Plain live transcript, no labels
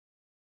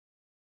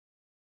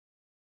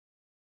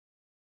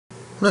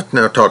Let's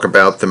now talk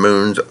about the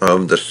moons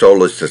of the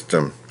solar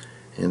system.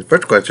 And the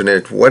first question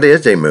is, what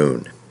is a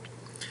moon?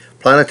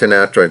 Planets and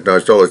asteroids in our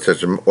solar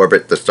system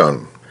orbit the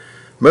sun.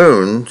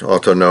 Moons,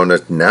 also known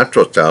as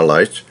natural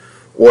satellites,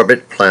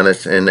 orbit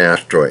planets and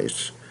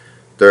asteroids.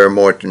 There are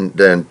more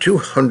than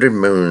 200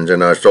 moons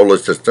in our solar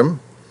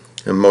system,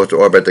 and most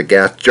orbit the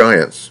gas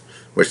giants,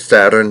 with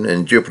Saturn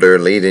and Jupiter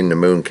leading the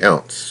moon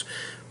counts.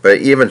 But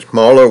an even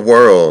smaller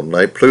world,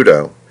 like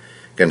Pluto,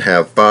 can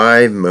have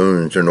 5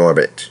 moons in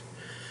orbit.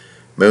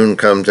 Moon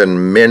comes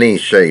in many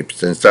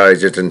shapes and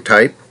sizes and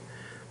type.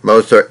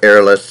 Most are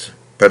airless,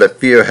 but a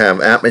few have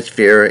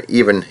atmosphere,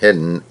 even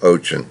hidden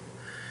ocean.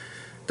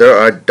 There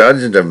are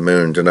dozens of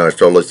moons in our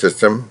solar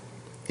system,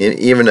 and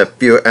even a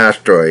few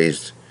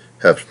asteroids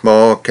have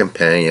small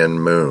companion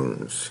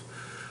moons.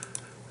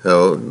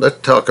 So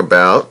let's talk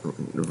about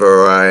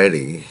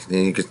variety.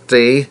 And you can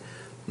see,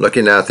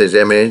 looking at this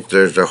image,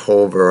 there's a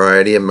whole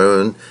variety of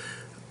moons,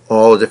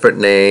 all different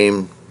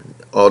names,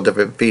 all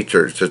different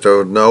features. So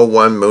there's no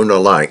one moon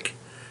alike.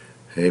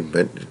 Okay,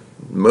 but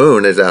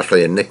moon is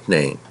actually a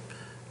nickname.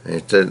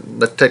 Okay, so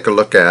let's take a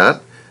look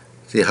at,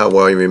 see how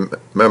well you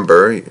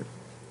remember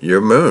your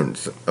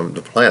moons of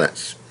the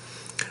planets.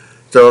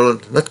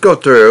 So let's go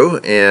through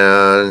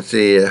and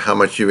see how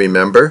much you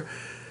remember.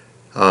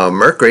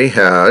 Mercury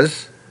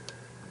has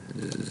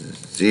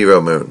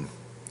 0 moon.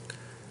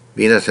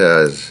 Venus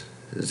has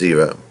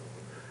 0.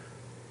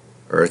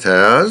 Earth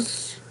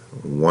has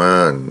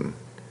 1.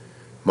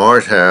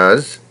 Mars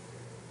has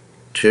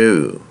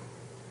 2.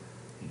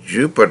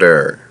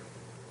 Jupiter,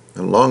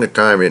 a long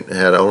time it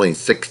had only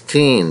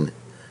 16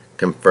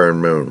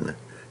 confirmed moon.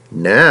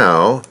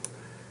 Now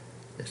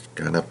it's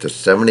gone up to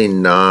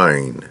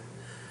 79.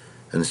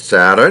 And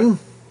Saturn,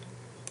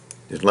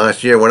 this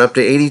last year went up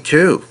to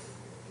 82.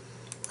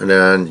 And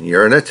then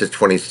Uranus is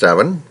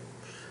 27.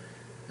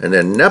 And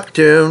then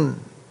Neptune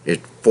is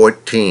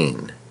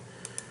 14.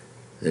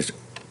 There's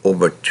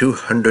over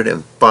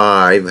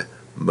 205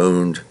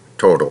 moons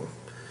total.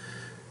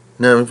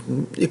 Now,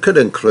 you could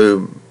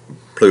include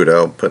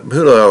Pluto, but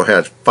Pluto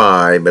has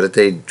 5, but it's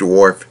a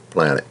dwarf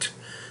planet.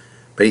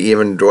 But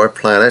even dwarf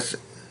planets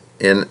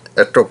and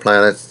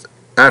exoplanets,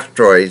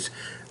 asteroids,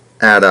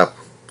 add up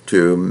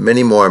to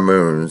many more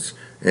moons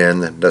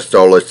in the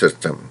solar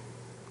system.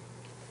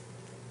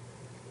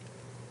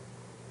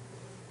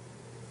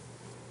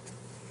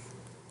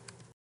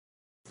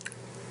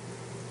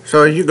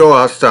 So you go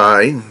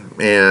outside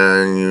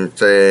and you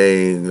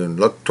say,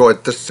 look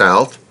toward the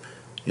south,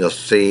 you'll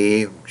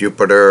see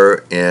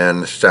Jupiter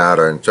and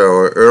Saturn.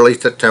 So early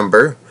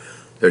September,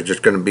 they're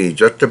just going to be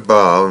just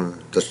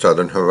above the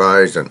southern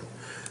horizon.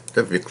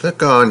 So if you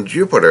click on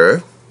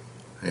Jupiter,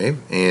 okay,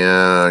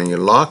 and you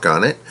lock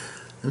on it,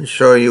 let me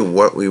show you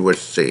what we would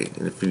see.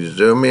 If you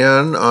zoom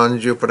in on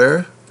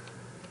Jupiter,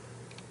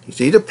 you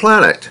see the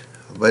planet,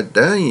 but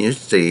then you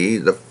see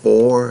the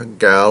 4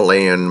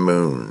 Galilean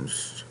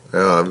moons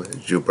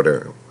of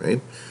Jupiter.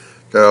 Right?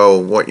 So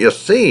what you'll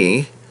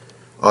see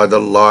are the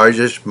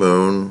largest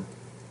moon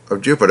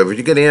of Jupiter. If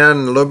you get in a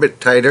little bit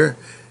tighter,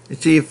 you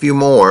see a few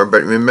more,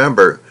 but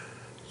remember,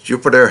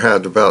 Jupiter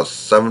has about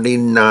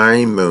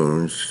 79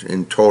 moons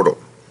in total.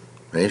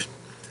 Right?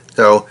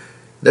 So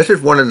this is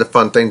one of the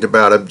fun things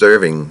about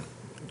observing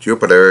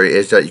Jupiter,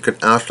 is that you can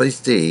actually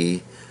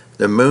see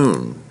the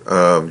moon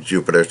of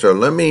Jupiter. So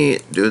let me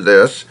do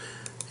this.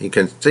 You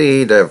can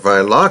see that if I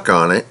lock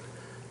on it,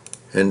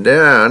 and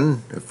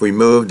then if we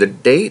move the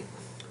date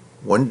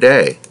 1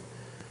 day,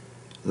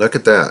 look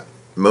at that.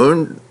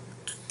 Moon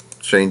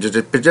changes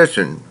its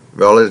position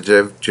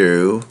relative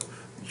to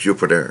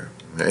Jupiter.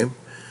 Okay?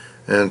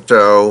 And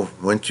so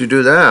once you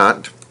do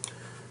that,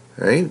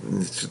 okay,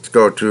 let's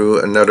go to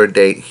another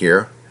date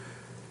here.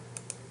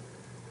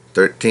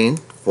 13,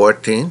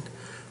 14.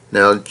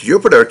 Now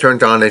Jupiter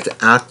turns on its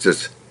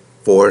axis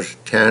for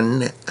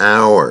 10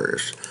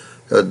 hours.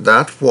 So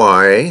that's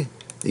why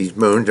these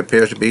moons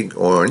appear to be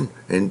going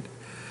in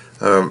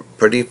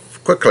pretty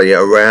quickly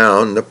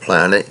around the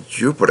planet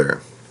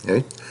Jupiter.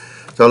 Okay?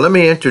 So let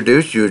me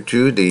introduce you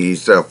to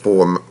these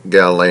 4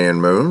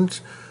 Galilean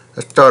moons.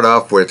 Let's start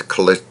off with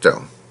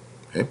Callisto.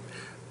 Okay?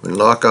 We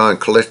lock on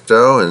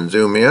Callisto and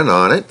zoom in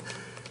on it.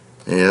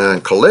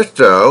 And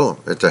Callisto,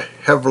 it's a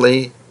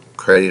heavily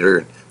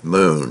cratered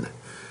moon.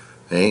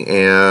 Okay?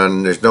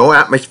 And there's no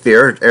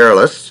atmosphere, it's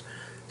airless.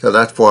 So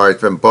that's why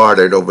it's been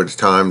bombarded over the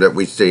time that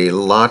we see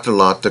lots and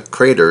lots of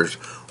craters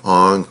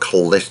on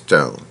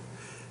Callisto.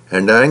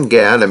 And then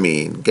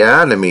Ganymede.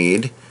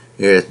 Ganymede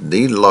is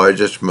the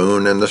largest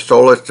moon in the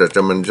solar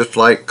system, and just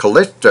like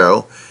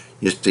Callisto,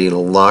 you see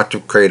lots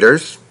of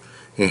craters.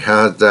 It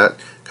has that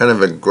kind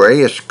of a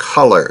grayish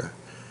color,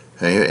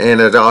 okay? And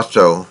it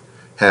also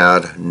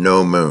had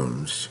no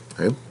moons.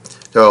 Okay?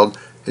 So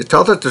it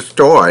tells us the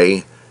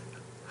story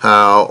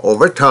how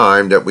over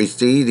time that we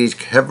see these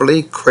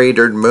heavily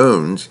cratered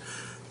moons,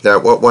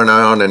 that what went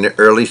on in the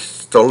early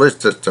solar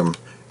system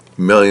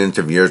millions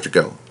of years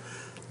ago.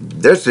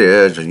 This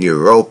is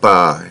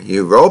Europa.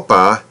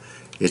 Europa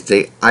is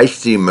the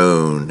icy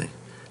moon.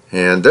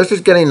 And this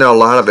is getting a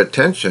lot of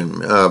attention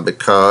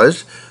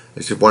because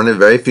This is one of the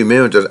very few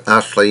moons that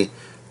actually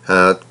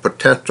has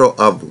potential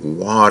of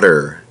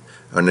water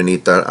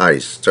underneath that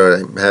ice. So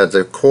it has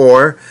a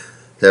core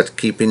that's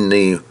keeping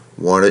the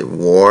water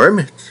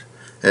warm,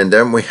 and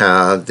then we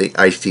have the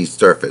icy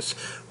surface.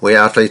 We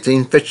actually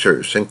seen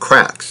fissures and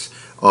cracks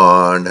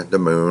on the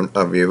moon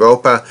of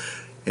Europa,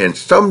 and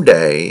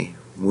someday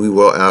we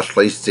will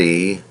actually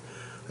see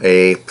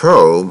a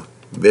probe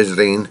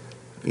visiting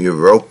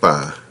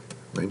Europa.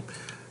 Right?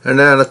 And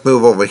now let's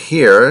move over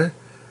here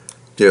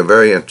to a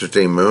very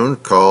interesting moon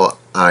called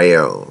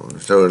Io.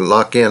 So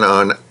lock in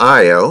on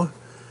Io.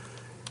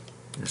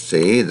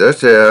 See,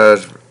 this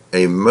is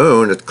a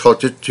moon that's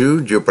closest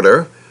to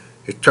Jupiter.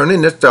 It's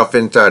turning itself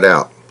inside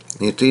out.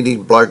 You see these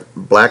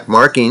black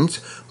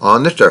markings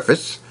on the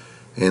surface,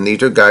 and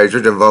these are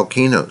geysers and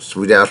volcanoes.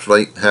 We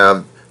actually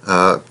have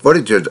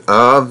footages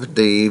of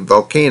the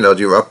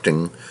volcanoes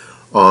erupting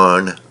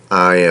on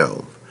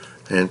Io.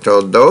 And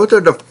so those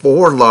are the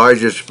 4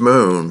 largest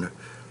moons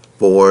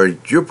for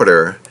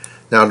Jupiter.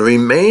 Now the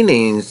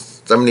remaining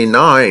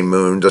 79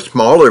 moons, the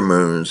smaller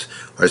moons,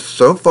 are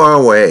so far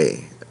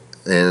away,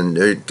 and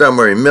they're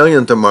somewhere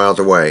millions of miles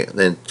away,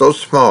 and so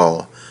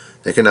small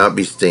they cannot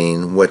be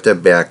seen with a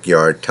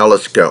backyard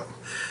telescope.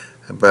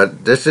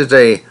 But this is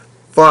a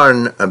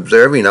fun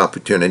observing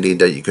opportunity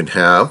that you can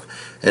have,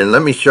 and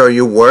let me show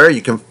you where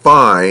you can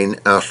find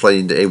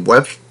actually a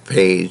web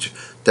page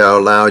that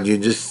allows you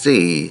to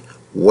see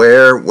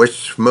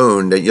which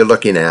moon that you're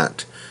looking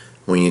at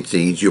when you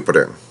see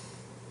Jupiter.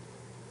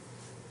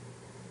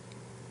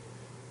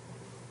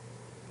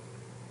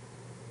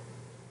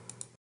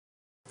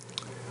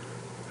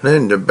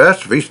 Then the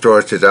best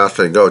resource is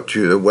actually go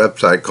to the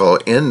website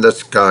called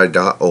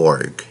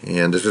inthesky.org,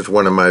 and this is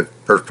one of my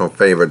personal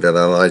favorites that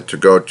I like to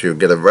go to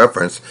get a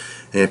reference.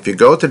 And if you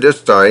go to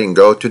this site and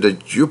go to the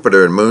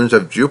Jupiter and moons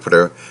of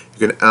Jupiter,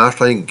 you can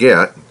actually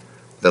get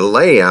the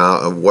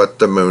layout of what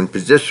the moon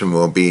position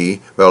will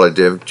be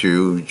relative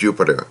to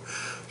Jupiter.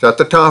 So at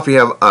the top you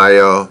have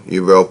Io,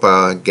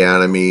 Europa,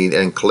 Ganymede,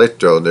 and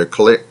Callisto. They're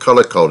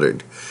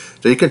color-coded.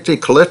 So you can see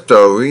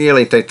Callisto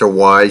really takes a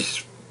wide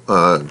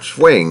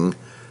swing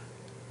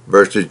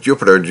versus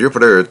Jupiter.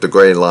 Jupiter is the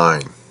gray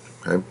line.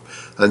 Okay?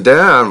 And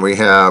then we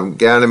have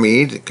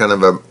Ganymede, kind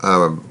of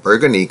a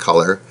burgundy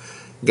color.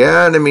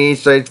 Ganymede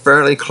stays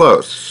fairly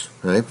close.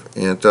 Right?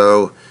 And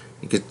so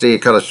you can see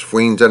it kind of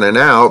swings in and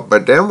out.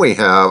 But then we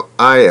have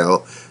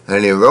Io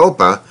and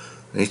Europa.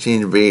 They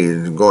seem to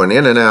be going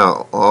in and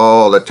out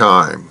all the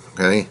time.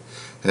 Okay?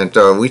 And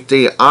so we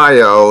see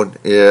Io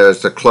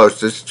is the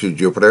closest to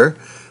Jupiter.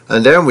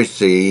 And then we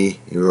see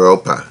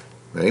Europa.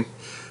 Right?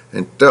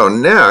 And so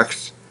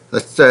next,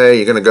 let's say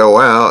you're going to go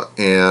out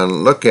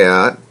and look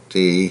at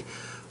the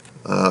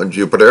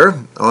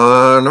Jupiter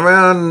on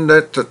around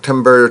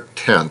September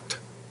 10th,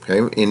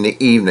 okay, in the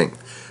evening.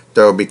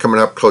 So it'll be coming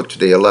up close to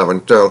the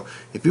 11th. So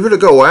if you were to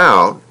go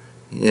out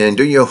and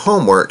do your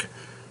homework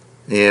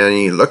and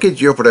you look at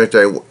Jupiter and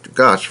say,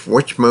 gosh,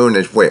 which moon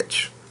is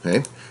which?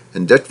 Okay?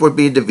 And this would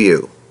be the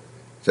view.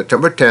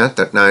 September 10th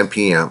at 9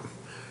 p.m.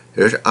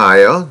 There's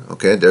Io.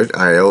 Okay, there's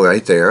Io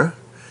right there.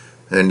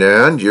 And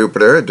then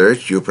Jupiter,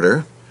 there's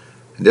Jupiter.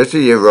 This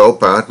is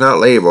Europa, it's not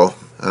labeled,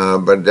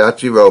 but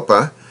that's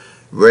Europa.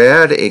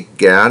 Red is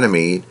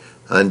Ganymede,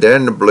 and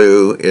then the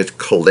blue is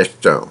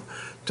Callisto.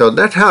 So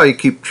that's how you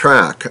keep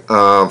track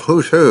of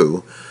who's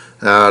who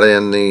out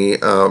in the,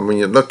 when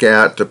you look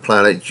at the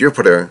planet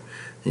Jupiter,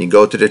 and you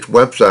go to this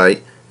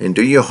website and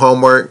do your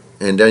homework,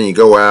 and then you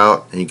go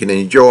out and you can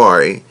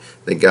enjoy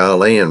the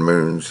Galilean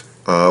moons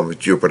of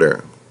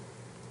Jupiter.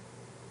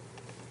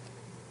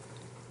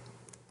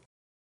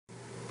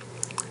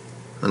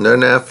 And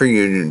then after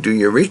you do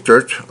your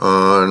research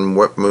on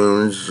what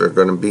moons are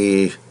going to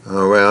be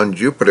around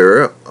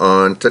Jupiter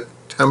on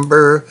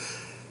September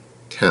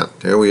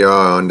 10th. Here we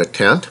are on the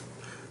 10th.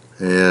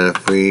 And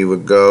if we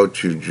would go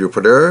to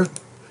Jupiter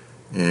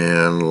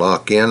and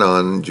lock in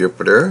on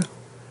Jupiter,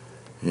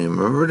 and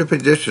remember the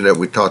position that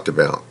we talked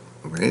about.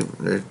 Right?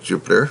 There's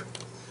Jupiter.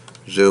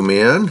 Zoom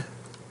in.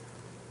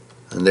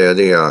 And there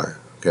they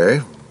are.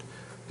 Okay?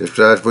 Just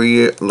as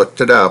we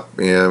looked it up,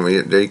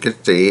 and there you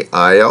can see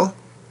Io,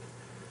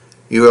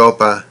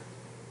 Europa,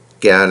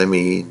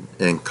 Ganymede,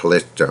 and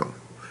Callisto.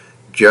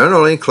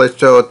 Generally,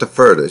 Callisto at the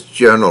furthest,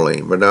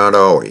 generally, but not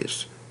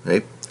always.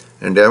 Right?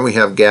 And then we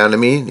have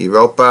Ganymede,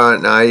 Europa,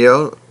 and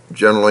Io,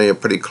 generally are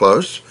pretty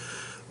close,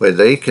 but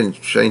they can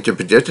change their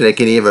position. They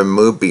can even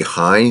move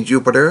behind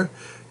Jupiter,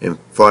 in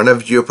front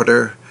of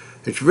Jupiter.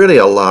 It's really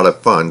a lot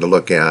of fun to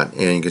look at,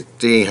 and you can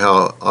see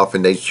how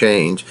often they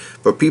change.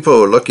 For people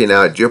who are looking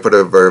at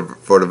Jupiter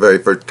for the very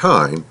first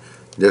time,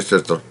 this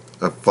is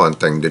a fun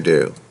thing to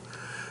do.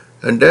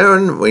 And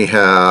then we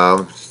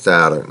have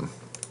Saturn.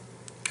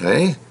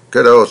 Okay,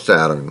 good old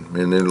Saturn.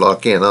 And then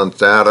lock in on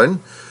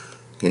Saturn.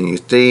 Can you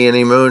see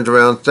any moons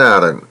around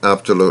Saturn?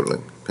 Absolutely.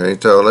 Okay,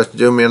 so let's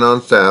zoom in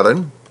on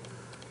Saturn.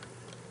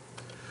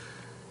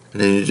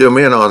 And then you zoom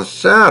in on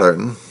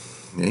Saturn,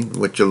 okay,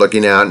 what you're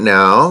looking at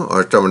now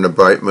are some of the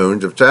bright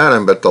moons of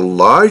Saturn, but the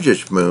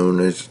largest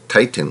moon is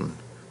Titan.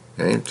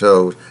 Okay,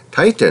 so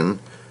Titan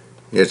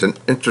is an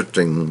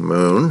interesting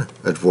moon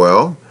as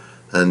well.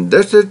 And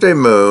this is a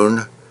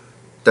moon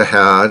that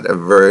had a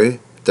very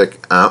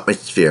thick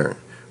atmosphere.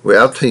 We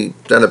actually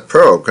done a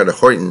probe, kind of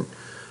Horton,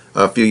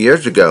 a few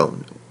years ago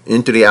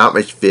into the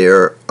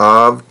atmosphere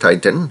of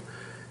Titan,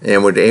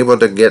 and was able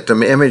to get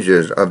some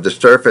images of the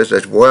surface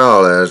as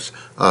well as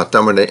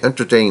some of the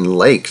interesting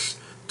lakes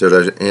that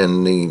are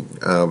in the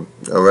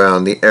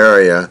around the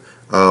area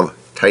of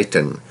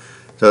Titan.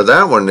 So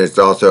that one is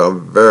also a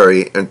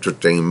very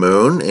interesting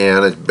moon,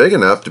 and it's big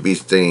enough to be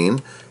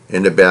seen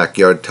in the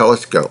backyard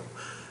telescope.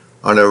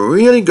 On a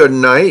really good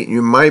night,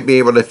 you might be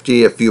able to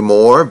see a few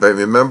more, but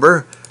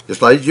remember,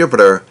 just like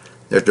Jupiter,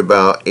 there's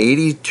about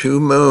 82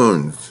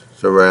 moons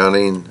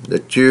surrounding the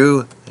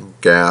two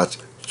gas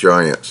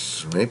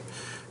giants. Right?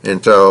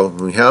 And so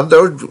we have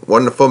those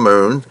wonderful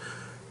moons.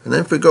 And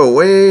then if we go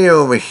way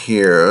over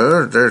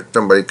here, there's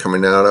somebody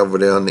coming out over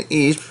there on the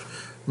east.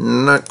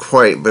 Not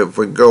quite, but if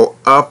we go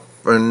up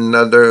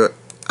another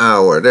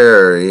hour,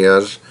 there he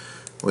is,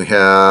 we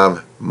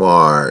have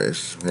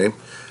Mars. Right?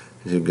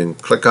 You can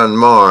click on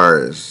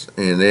Mars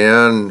and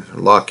then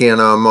lock in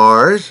on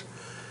Mars.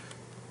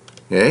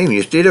 Okay,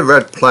 you see the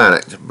red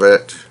planet,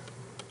 but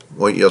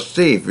what you'll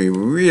see if you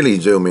really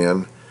zoom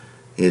in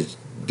is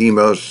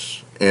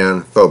Deimos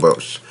and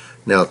Phobos.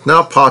 Now, it's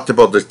not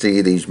possible to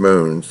see these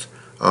moons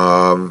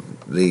of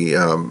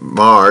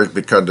Mars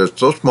because they're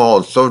so small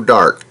and so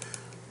dark.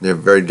 They're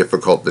very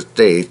difficult to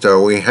see.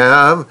 So we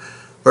have,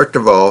 first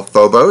of all,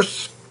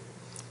 Phobos.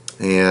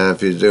 And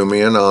if you zoom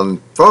in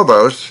on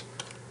Phobos,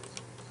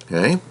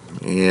 okay,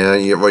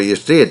 and what you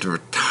see, it's a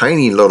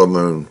tiny little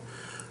moon.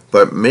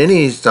 But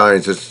many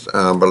scientists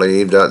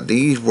believe that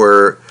these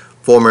were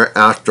former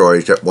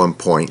asteroids at one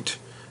point,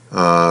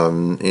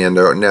 and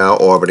are now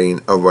orbiting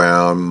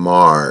around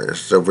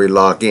Mars. So if we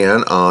lock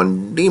in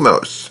on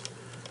Deimos,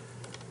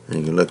 and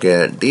you can look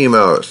at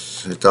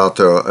Deimos, it's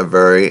also a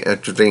very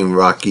interesting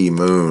rocky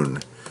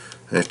moon.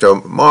 And so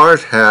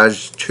Mars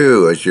has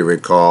two, as you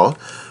recall,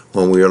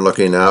 when we were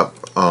looking up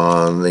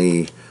on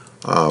the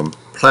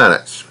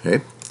planets.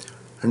 Okay?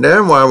 And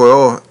then while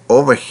we're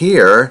over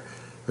here,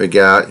 we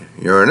got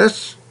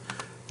Uranus.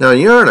 Now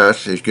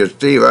Uranus, as you can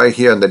see right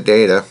here in the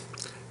data,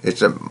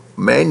 it's a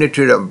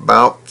magnitude of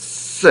about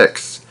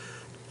 6,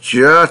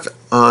 just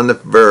on the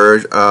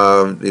verge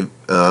of the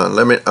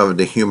limit of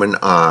the human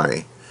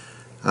eye.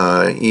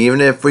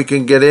 Even if we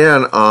can get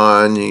in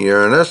on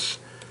Uranus,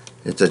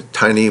 it's a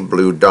tiny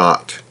blue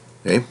dot.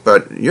 Okay?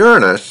 But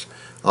Uranus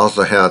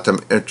also has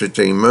some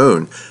interesting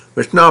moon.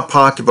 It's not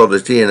possible to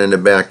see it in the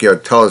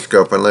backyard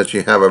telescope unless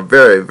you have a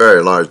very,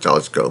 very large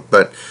telescope.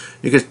 But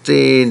you can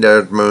see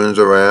there's moons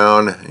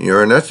around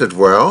Uranus as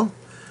well.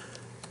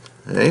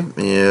 Okay,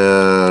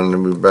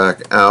 and we're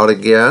back out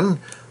again.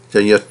 So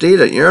you'll see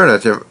that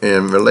Uranus,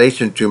 in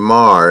relation to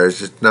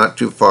Mars, is not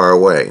too far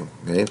away.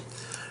 Okay,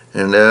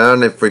 and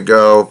then if we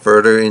go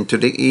further into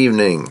the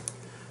evening,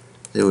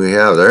 see we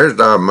have, there's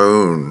our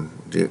moon,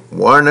 the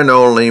one and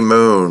only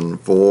moon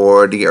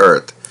for the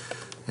Earth.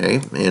 Okay,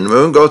 and the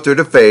moon goes through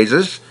the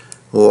phases.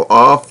 We're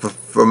all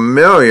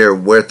familiar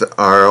with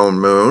our own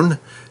moon.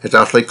 It's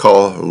actually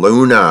called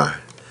lunar.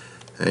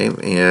 Okay,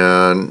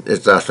 and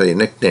it's actually a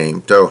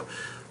nickname. So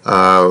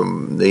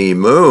the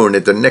moon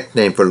is a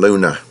nickname for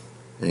Luna.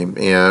 Okay,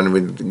 and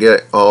we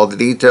get all the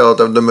details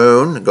of the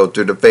moon, go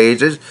through the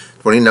phases,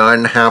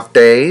 29.5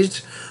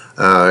 days,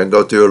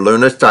 go through a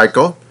lunar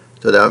cycle.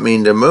 So that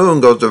means the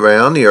moon goes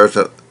around the Earth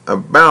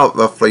about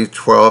roughly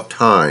 12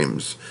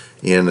 times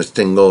in a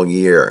single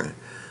year.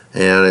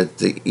 And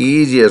it's the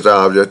easiest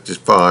object to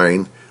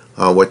find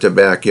with the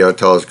backyard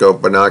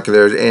telescope,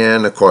 binoculars,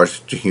 and of course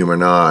the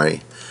human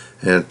eye.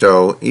 And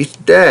so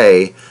each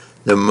day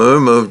the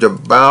moon moves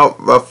about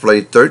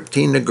roughly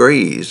 13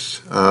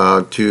 degrees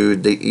to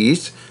the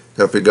east.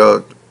 So if we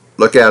go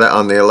look at it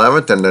on the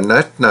 11th and the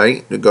next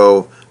night to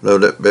go a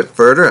little bit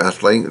further,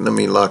 actually let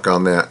me lock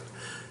on that.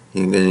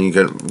 You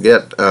can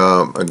get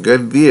a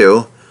good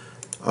view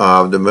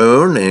of the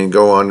moon and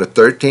go on the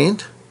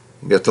 13th.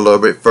 It gets a little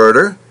bit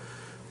further.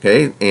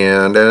 Okay,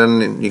 and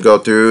then you go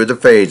through the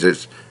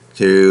phases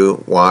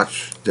to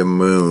watch the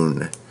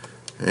moon.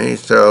 Okay,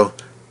 so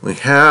we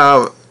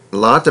have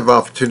lots of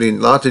opportunity,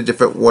 lots of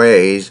different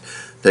ways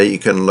that you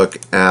can look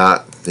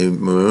at the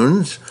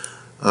moons.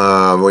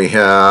 We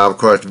have, of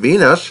course,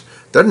 Venus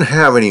doesn't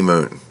have any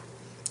moon.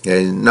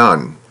 Okay,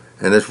 none.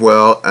 And as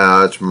well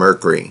as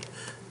Mercury.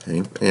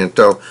 Okay, and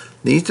so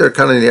these are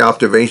kind of the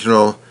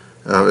observational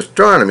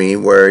astronomy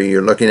where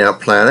you're looking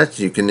at planets.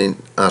 You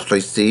can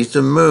actually see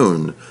some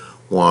moon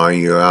while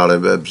you're out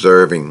of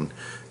observing.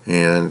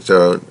 And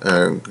so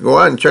go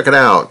out and check it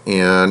out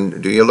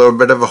and do a little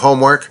bit of a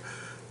homework,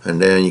 and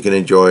then you can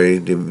enjoy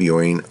the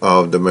viewing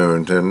of the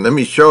moon. And let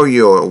me show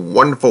you a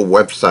wonderful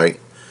website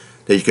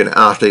that you can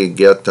actually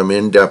get some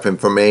in-depth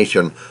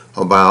information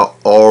about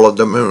all of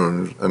the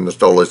moons in the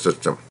solar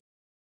system.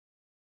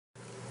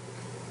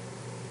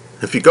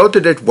 If you go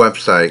to this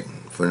website,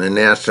 from the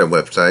NASA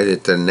website,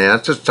 it's the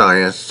NASA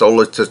Science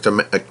Solar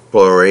System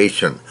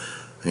Exploration.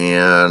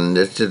 And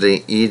this is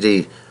an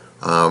easy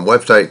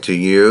website to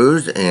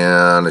use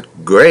and a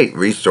great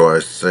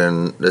resource,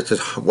 and this is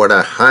what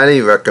I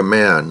highly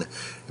recommend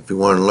if you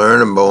want to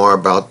learn more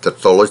about the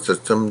solar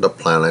system, the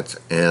planets,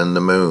 and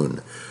the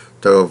moon.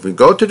 So if you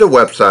go to the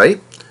website,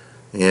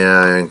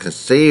 and you can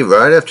see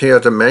right up here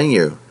at the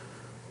menu,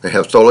 they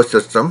have solar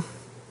system,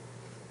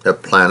 the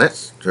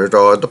planets, there's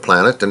all the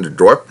planets and the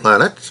dwarf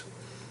planets,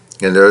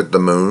 and there's the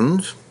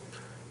moons,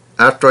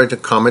 asteroids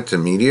and comets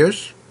and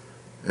meteors,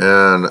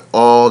 and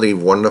all the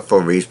wonderful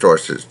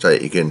resources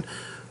that you can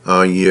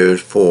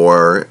use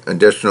for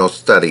additional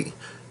study.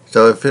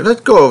 So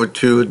let's go over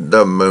to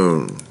the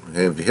moon.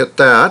 If you hit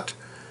that,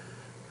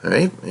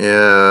 right,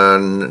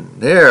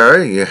 and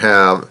there you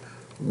have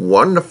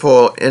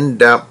wonderful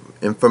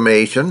in-depth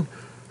information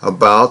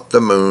about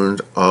the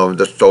moons of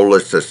the solar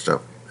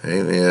system. Okay,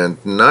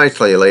 and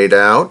nicely laid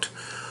out.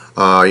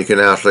 You can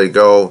actually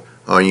go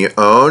on your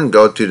own,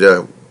 go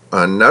to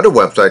another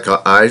website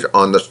called Eyes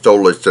on the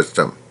Solar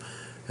System.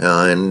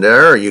 And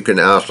there you can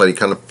actually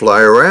kind of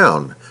fly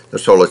around the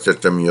solar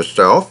system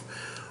yourself.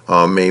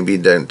 Maybe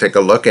then take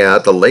a look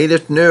at the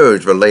latest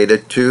news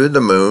related to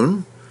the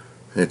moon,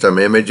 and some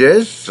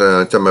images,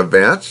 some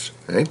events,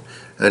 right?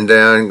 And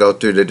then go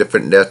to the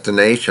different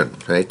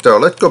destinations. Right? So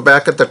let's go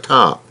back at the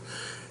top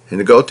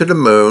and go to the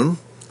moon,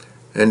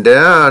 and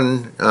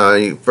then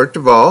first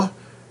of all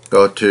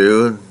go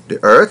to the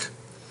Earth,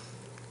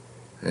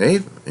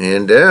 right?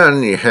 And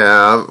then you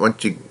have,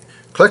 once you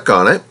click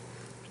on it,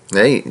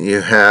 okay,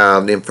 you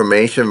have the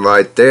information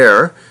right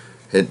there.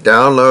 It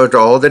downloads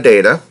all the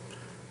data,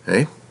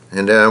 okay?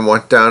 And then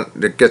once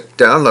it gets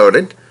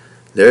downloaded,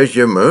 there's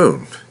your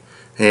moon.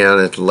 And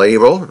it's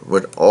labeled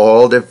with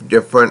all the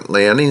different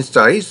landing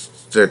sites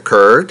that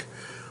occurred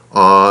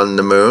on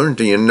the moon.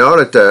 Do you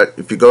notice that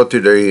if you go to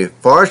the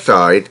far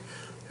side,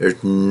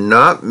 there's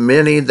not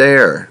many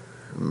there,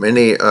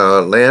 many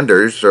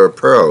landers or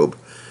probe,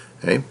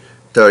 okay?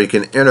 So you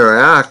can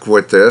interact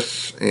with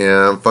this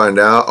and find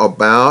out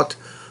about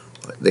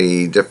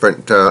the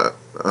different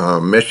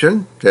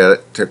mission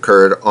that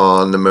occurred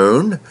on the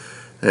moon,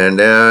 and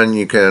then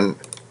you can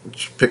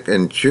pick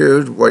and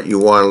choose what you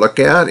want to look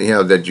at. You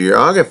have the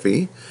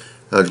geography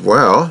as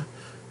well,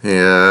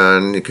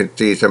 and you can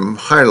see some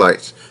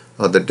highlights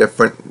of the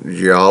different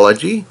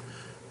geology,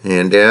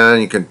 and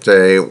then you can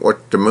say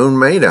what the moon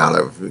made out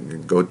of. You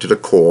can go to the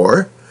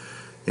core,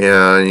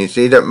 and you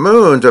see that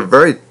moons are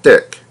very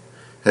thick,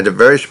 has a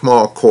very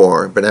small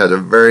core, but has a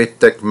very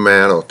thick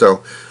mantle.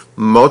 So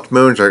most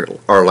moons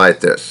are like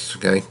this,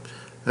 okay?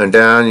 And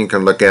then you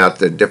can look at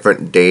the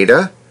different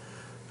data,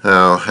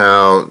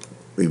 how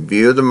we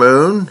view the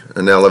moon,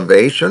 an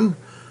elevation,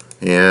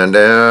 and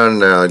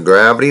then a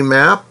gravity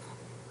map.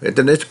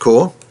 Isn't it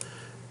cool?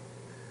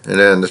 And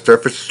then the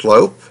surface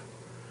slope.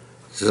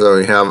 So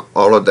we have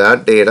all of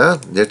that data.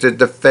 This is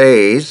the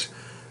phase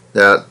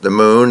that the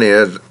moon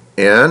is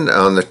in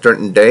on a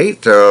certain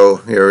date. So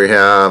here we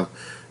have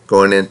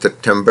going in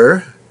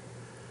September.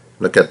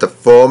 Look at the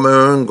full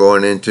moon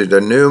going into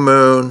the new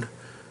moon.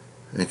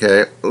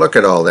 Okay, look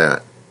at all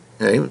that.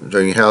 Okay, so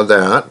you have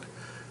that.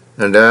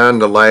 And then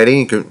the lighting,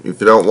 you can,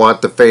 if you don't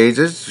want the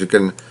phases, you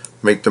can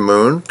make the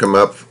moon come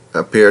up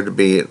appear to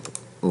be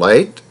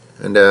light,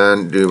 and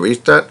then do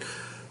reset.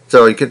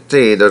 So you can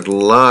see there's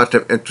lots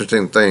of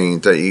interesting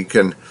things that you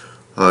can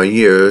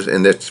use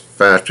in this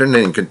fashion.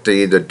 And you can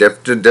see the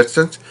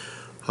distance,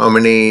 how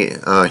many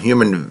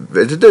humans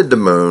visited the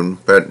moon,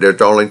 but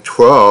there's only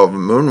 12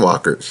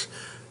 moonwalkers.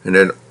 And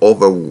then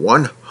over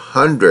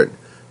 100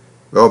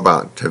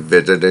 robots have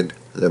visited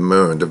the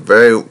moon, the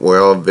very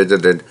well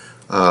visited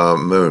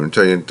moon.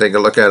 So you take a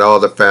look at all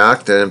the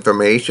facts and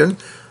information.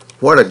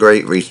 What a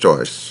great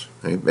resource.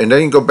 Okay? And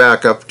then you go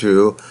back up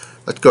to,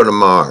 let's go to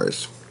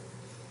Mars.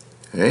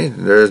 Okay,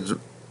 there's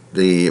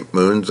the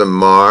moons of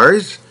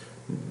Mars,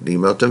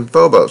 Deimos and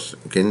Phobos.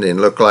 Okay, they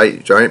look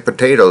like giant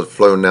potatoes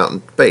floating out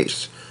in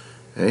space.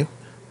 Okay,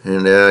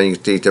 and then you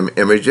can see some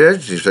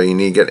images. So you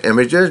need to get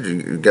images.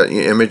 You got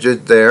your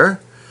images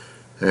there.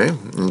 Okay,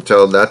 and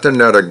so that's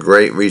another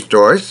great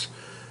resource.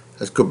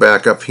 Let's go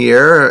back up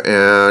here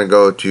and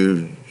go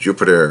to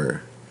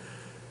Jupiter.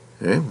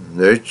 Okay,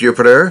 there's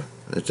Jupiter.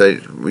 As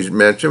we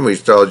mentioned, we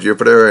saw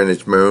Jupiter and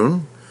its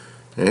moon.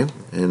 Okay,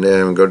 and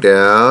then we go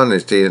down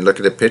and see, look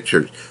at the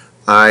pictures.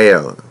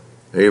 Io,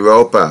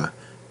 Europa,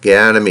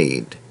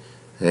 Ganymede.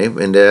 Okay,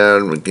 and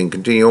then we can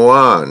continue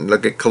on.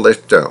 Look at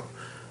Callisto.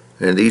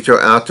 And these are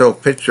actual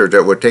pictures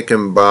that were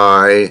taken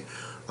by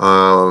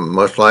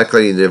most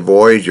likely the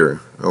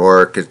Voyager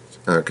or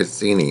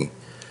Cassini.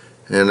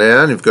 And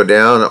then if you go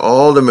down,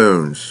 all the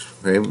moons.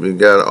 Okay, we've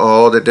got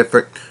all the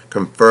different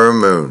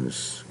confirmed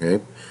moons.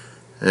 Okay,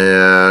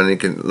 and you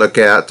can look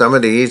at, some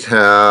of these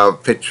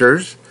have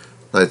pictures.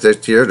 Like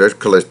this here, there's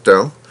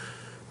Callisto.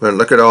 But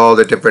look at all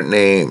the different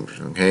names,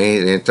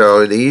 okay? And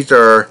so these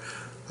are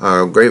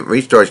great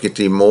resources. You can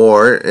see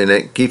more, and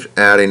it keeps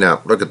adding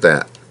up. Look at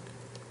that.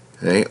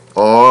 Okay,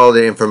 all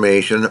the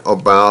information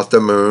about the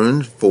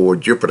moons for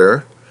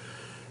Jupiter.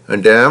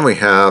 And then we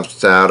have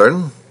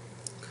Saturn.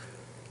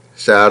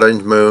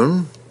 Saturn's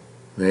moon.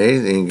 Okay,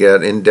 you can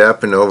get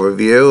in-depth and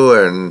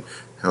overview and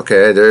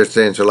Okay, there's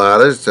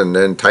Enceladus, and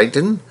then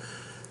Titan.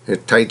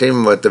 It's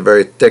Titan with a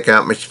very thick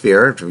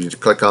atmosphere. If you just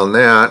click on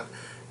that,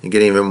 you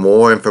get even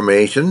more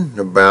information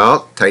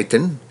about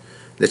Titan.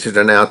 This is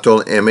an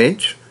actual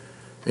image,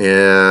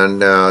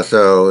 and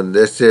so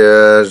this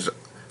is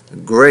a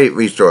great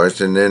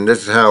resource. And then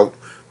this is how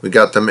we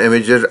got some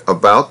images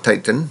about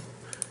Titan.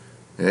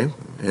 Okay,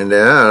 and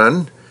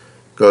then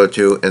go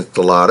to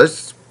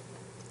Enceladus,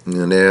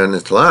 and then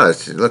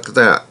Enceladus. Look at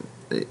that,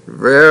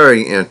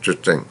 very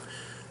interesting.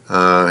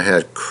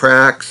 Has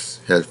cracks,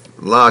 has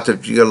lots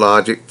of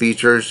geologic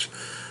features.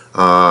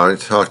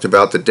 It talks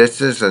about the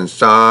distance and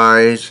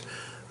size.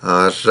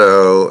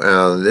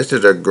 So this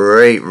is a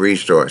great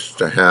resource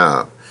to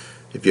have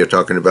if you're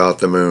talking about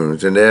the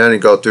moons. And then you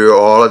go through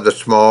all of the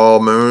small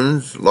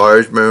moons,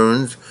 large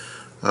moons,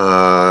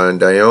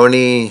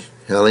 Dione,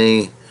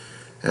 Heli.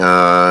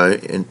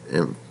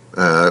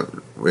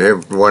 We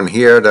have one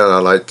here that I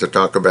like to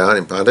talk about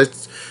in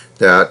Padis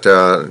that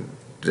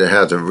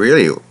has a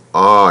really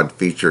odd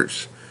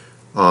features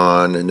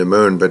on the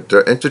moon. But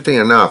interesting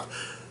enough,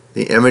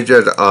 the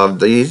images of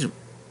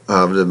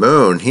the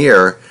moon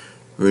here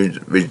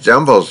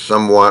resembles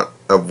somewhat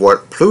of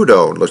what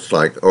Pluto looks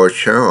like, or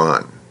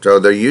Charon. So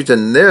they're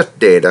using this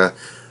data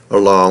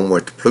along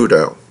with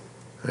Pluto.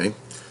 Okay?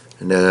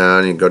 And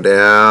then you go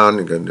down,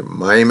 you go to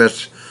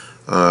Mimas.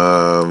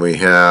 We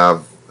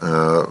have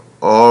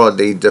all of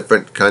these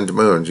different kinds of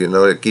moons. You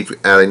know, it keeps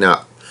adding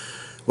up.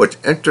 What's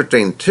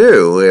interesting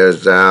too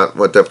is that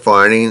what they're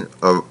finding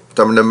of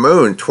some of the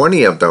moons,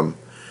 20 of them,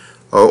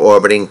 are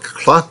orbiting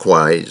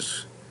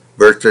clockwise,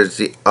 versus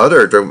the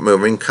others are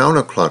moving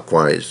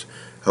counterclockwise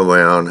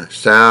around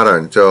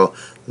Saturn. So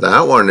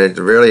that one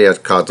really has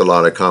caused a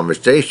lot of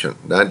conversation.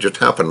 That just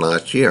happened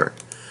last year.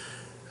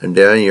 And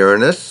then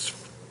Uranus,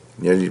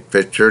 you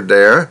pictured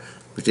there.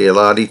 You see a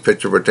lot of these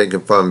pictures were taken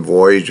from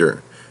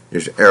Voyager.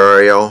 There's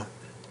Ariel,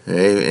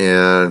 okay?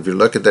 And if you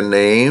look at the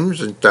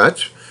names and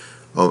such,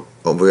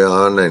 over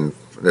on, and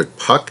there's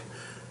Puck,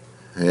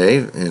 okay?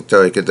 And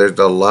so there's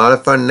a lot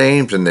of fun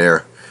names in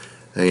there.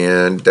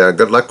 And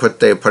good luck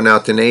with the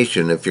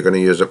pronunciation if you're going to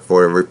use it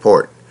for a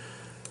report.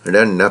 And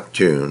then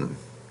Neptune,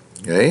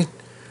 okay?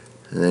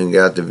 And then you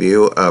got the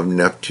view of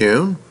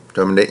Neptune,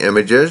 some of the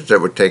images that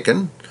were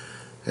taken.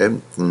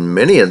 And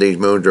many of these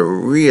moons are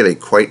really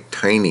quite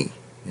tiny,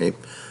 okay?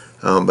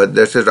 But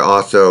this is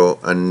also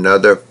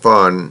another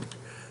fun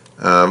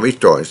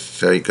resource.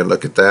 So you can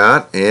look at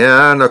that.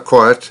 And of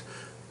course,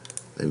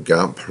 they've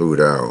got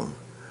Pluto.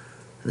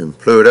 And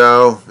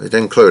Pluto is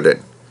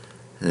included.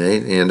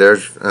 Right? And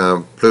there's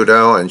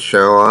Pluto and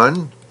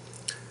Charon.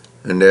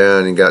 And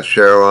then you got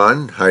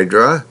Charon,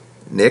 Hydra,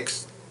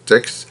 Nix,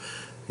 6.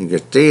 You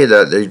can see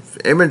that the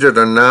images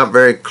are not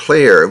very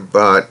clear,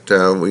 but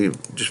we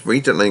just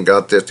recently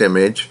got this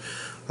image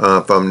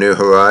from New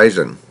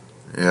Horizon,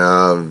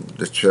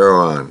 the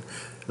Charon.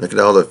 Look at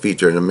all the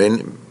features. And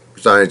many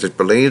scientists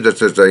believe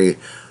this is a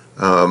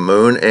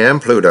moon,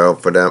 and Pluto,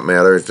 for that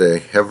matter, is a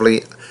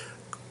heavily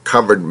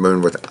covered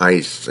moon with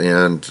ice,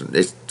 and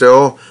it's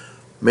still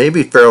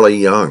maybe fairly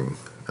young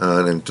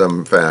in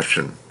some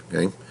fashion.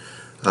 Okay,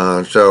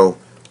 so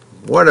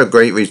what a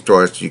great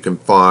resource you can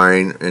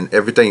find and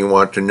everything you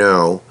want to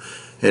know.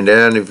 And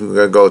then if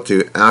we're going to go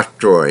to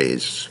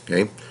asteroids,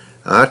 okay,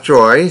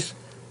 asteroids,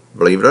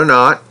 believe it or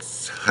not,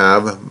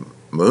 have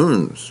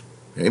moons.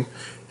 Okay,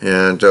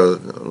 and so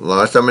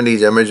some of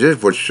these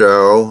images would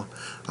show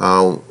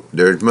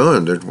there's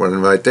moon. There's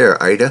one right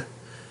there, Ida.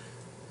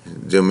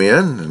 Zoom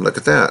in and look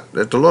at that.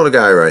 There's a little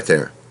guy right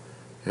there.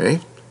 Okay,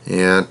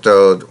 and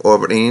so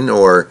orbiting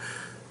or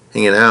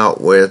hanging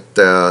out with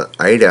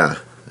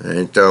Ida,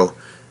 and so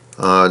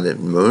the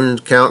moon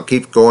count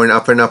keeps going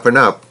up and up and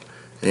up,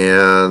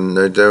 and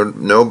there's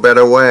no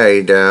better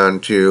way than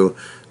to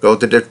go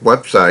to this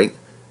website,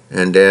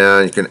 and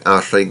then you can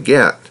actually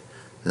get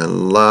a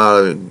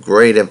lot of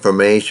great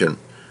information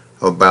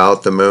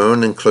about the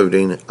moon,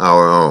 including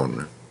our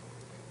own.